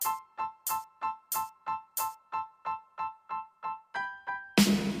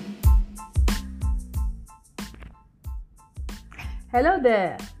Hello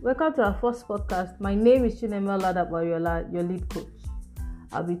there. Welcome to our first podcast. My name is Chineme Ladabariola, your lead coach.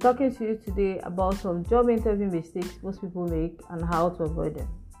 I'll be talking to you today about some job interview mistakes most people make and how to avoid them.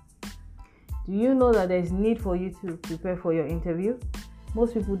 Do you know that there is need for you to prepare for your interview?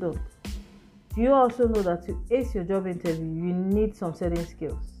 Most people don't. Do you also know that to ace your job interview, you need some certain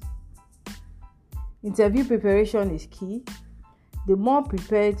skills? Interview preparation is key. The more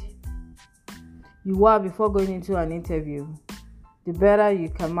prepared you are before going into an interview, the better you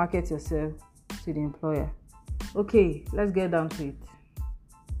can market yourself to the employer. Okay, let's get down to it.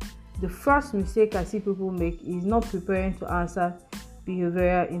 The first mistake I see people make is not preparing to answer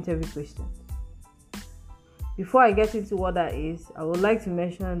behavioral interview questions. Before I get into what that is, I would like to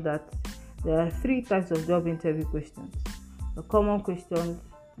mention that there are 3 types of job interview questions: the common questions,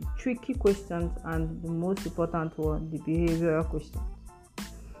 the tricky questions, and the most important one, the behavioral questions.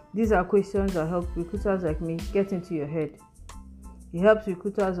 These are questions that help recruiters like me get into your head. It helps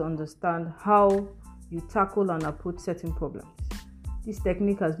recruiters understand how you tackle and approach certain problems. This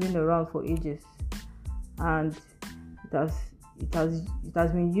technique has been around for ages, and it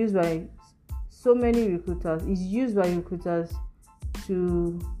has been used by so many recruiters. It's used by recruiters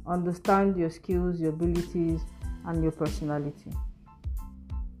to understand your skills, your abilities, and your personality.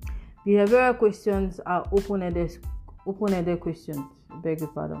 Behavioral questions are open-ended questions. Beg your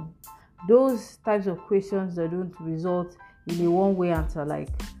pardon. Those types of questions that don't result in a one-way answer like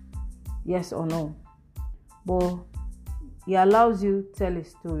yes or no, but it allows you to tell a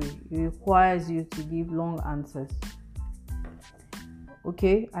story. It requires you to give long answers.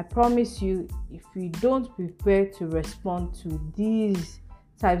 Okay, I promise you, if you don't prepare to respond to these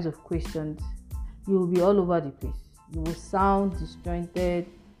types of questions, you will be all over the place. You will sound disjointed,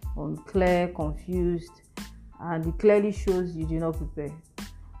 unclear, confused, and it clearly shows you did not prepare.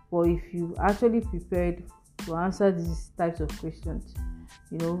 But if you actually prepared to answer these types of questions,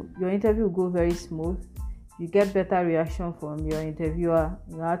 your interview will go very smooth. You get better reaction from your interviewer.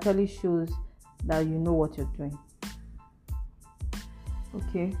 It actually shows that you know what you're doing.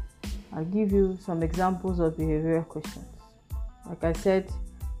 Okay, I'll give you some examples of behavioral questions. Like I said,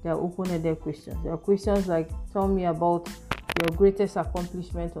 they are open-ended questions. There are questions like, tell me about your greatest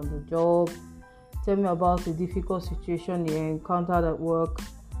accomplishment on the job. Tell me about a difficult situation you encountered at work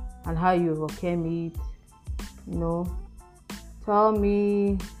and how you overcame it. Tell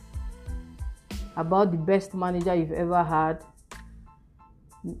me about the best manager you've ever had.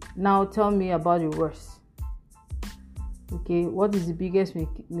 Now tell me about your worst. Okay, what is the biggest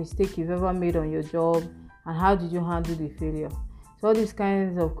mistake you've ever made on your job, and how did you handle the failure? So all these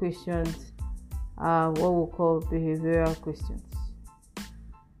kinds of questions are what we call behavioral questions.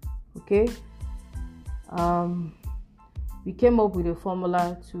 Okay, we came up with a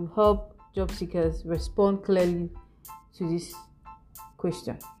formula to help job seekers respond clearly to this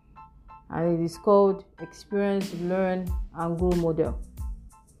question, and it is called Experience, Learn, and Grow Model.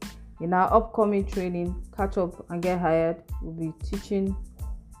 In our upcoming training, Catch Up and Get Hired, we'll be teaching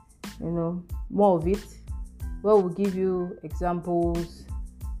more of it, where we'll give you examples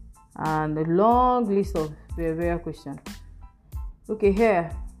and a long list of behavioral questions. Okay,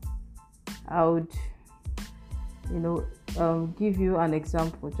 here I would give you an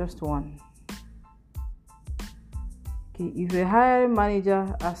example, just one. Okay, if a hiring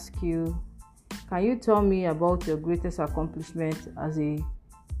manager asks you, can you tell me about your greatest accomplishment as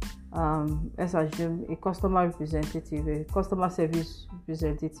let's assume a customer representative, a customer service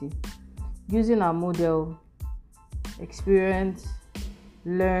representative, using our model Experience,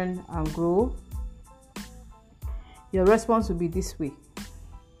 Learn, and Grow, your response will be this way.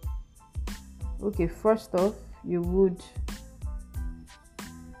 Okay, first off, you would,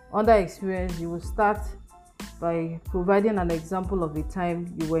 under experience, you will start by providing an example of a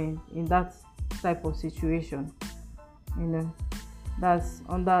time you were in that type of situation. That's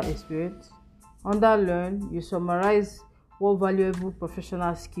under experience. Under learn, you summarize what valuable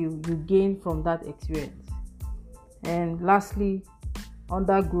professional skill you gain from that experience. And lastly,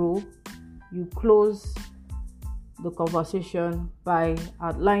 under grow, you close the conversation by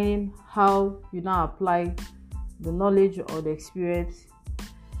outlining how you now apply the knowledge or the experience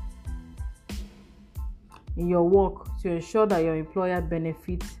in your work to ensure that your employer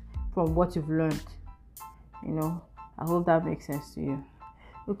benefits from what you've learned. I hope that makes sense to you.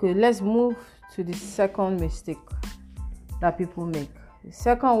 Okay, let's move to the second mistake that people make. The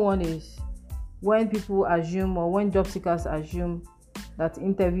second one is when people assume, or when job seekers assume, that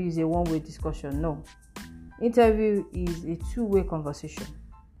interview is a one-way discussion. No. Interview is a two-way conversation.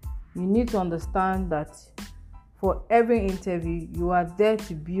 You need to understand that for every interview, you are there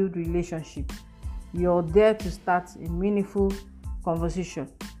to build relationship. You're there to start a meaningful conversation.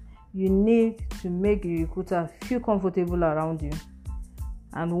 You need to make the recruiter feel comfortable around you.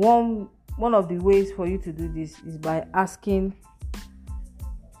 And one of the ways for you to do this is by asking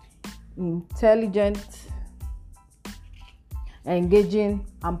intelligent, engaging,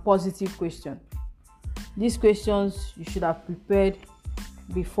 and positive questions. These questions you should have prepared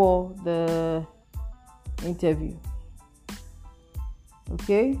before the interview.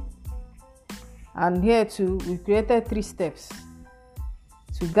 Okay? And here too, we created 3 steps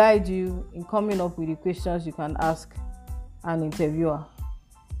to guide you in coming up with the questions you can ask an interviewer.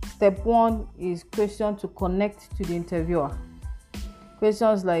 Step 1 is question to connect to the interviewer.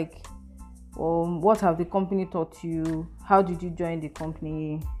 Questions like, what have the company taught you? How did you join the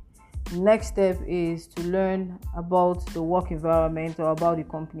company? The next step is to learn about the work environment or about the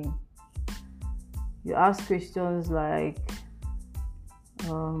company. You ask questions like,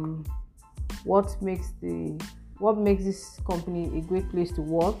 what makes this company a great place to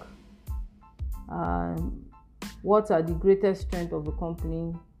work? What are the greatest strengths of the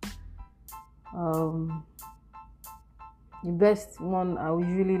company? The best one I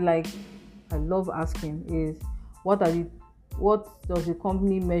love asking is, what does the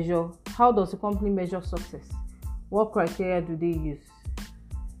company measure? How does the company measure success? What criteria do they use?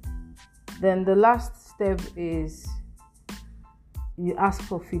 Then the last step is you ask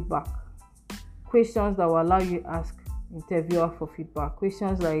for feedback. Questions that will allow you to ask interviewer for feedback.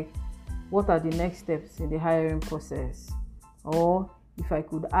 Questions like, what are the next steps in the hiring process? Or if I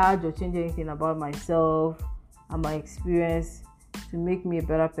could add or change anything about myself and my experience to make me a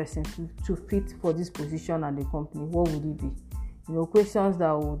better person to fit for this position and the company, what would it be? Questions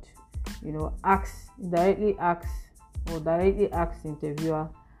that would, directly ask the interviewer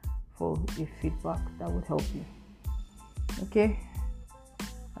for a feedback that would help you. Okay.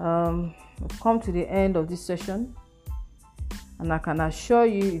 We've come to the end of this session, and I can assure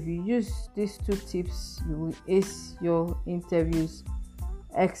you, if you use these 2 tips, you will ace your interviews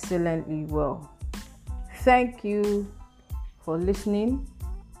excellently well. Thank you for listening,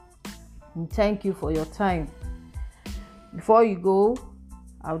 and thank you for your time. Before you go,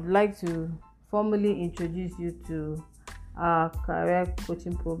 I would like to formally introduce you to our career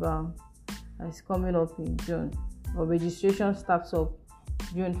coaching program that's coming up in June. Our registration starts up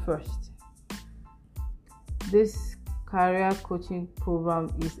June 1st. This career coaching program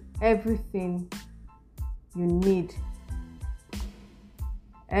is everything you need.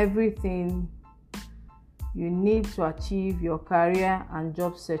 Everything you need to achieve your career and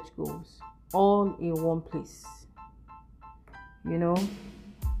job search goals, all in one place. You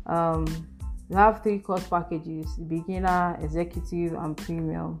have 3 course packages: beginner, executive, and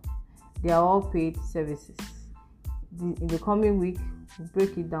premium. They are all paid services. In the coming week, we'll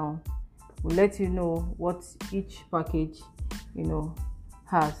break it down. We'll let you know what each package,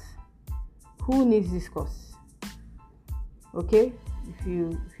 has. Who needs this course? Okay? If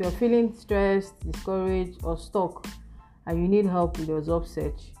you're feeling stressed, discouraged, or stuck, and you need help with your job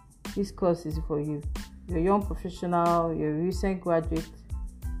search, this course is for you. You're a young professional, you're a recent graduate,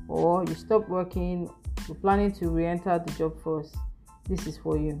 or you stopped working, you're planning to re-enter the job force, this is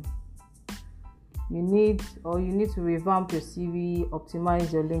for you. You need to revamp your CV,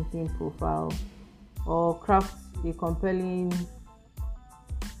 optimize your LinkedIn profile, or craft a compelling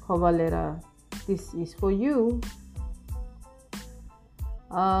cover letter. This is for you.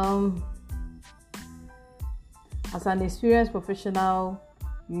 As an experienced professional,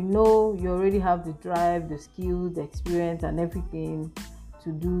 you already have the drive, the skills, the experience, and everything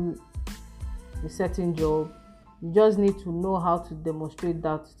to do a certain job. You just need to know how to demonstrate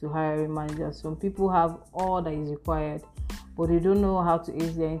that to hiring managers. Some people have all that is required, but they don't know how to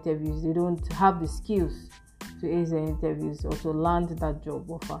ace their interviews. They don't have the skills to ace their interviews or to land that job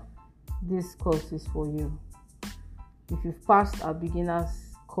offer. This course is for you. If you've passed our beginners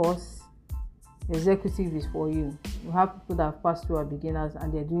course, executive is for you. We have people that have passed through our beginners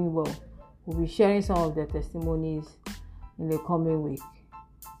and they're doing well. We'll be sharing some of their testimonies in the coming week.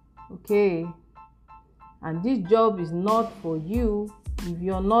 Okay. And this job is not for you if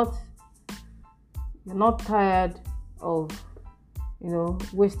you're not tired of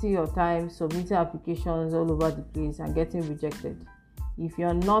wasting your time submitting applications all over the place and getting rejected. If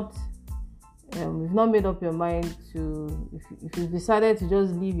you're not you've not made up your mind to, if you've decided to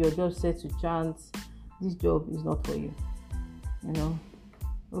just leave your job search to chance, this job is not for you.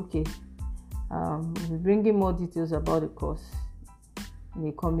 Okay. We'll be bringing more details about the course in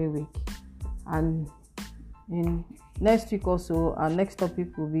the coming week, and in next week also, our next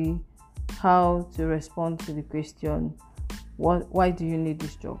topic will be how to respond to the question, why do you need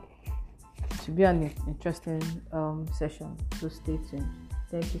this job? to be an interesting session. So stay tuned.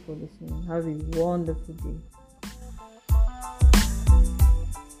 Thank you for listening. Have a wonderful day.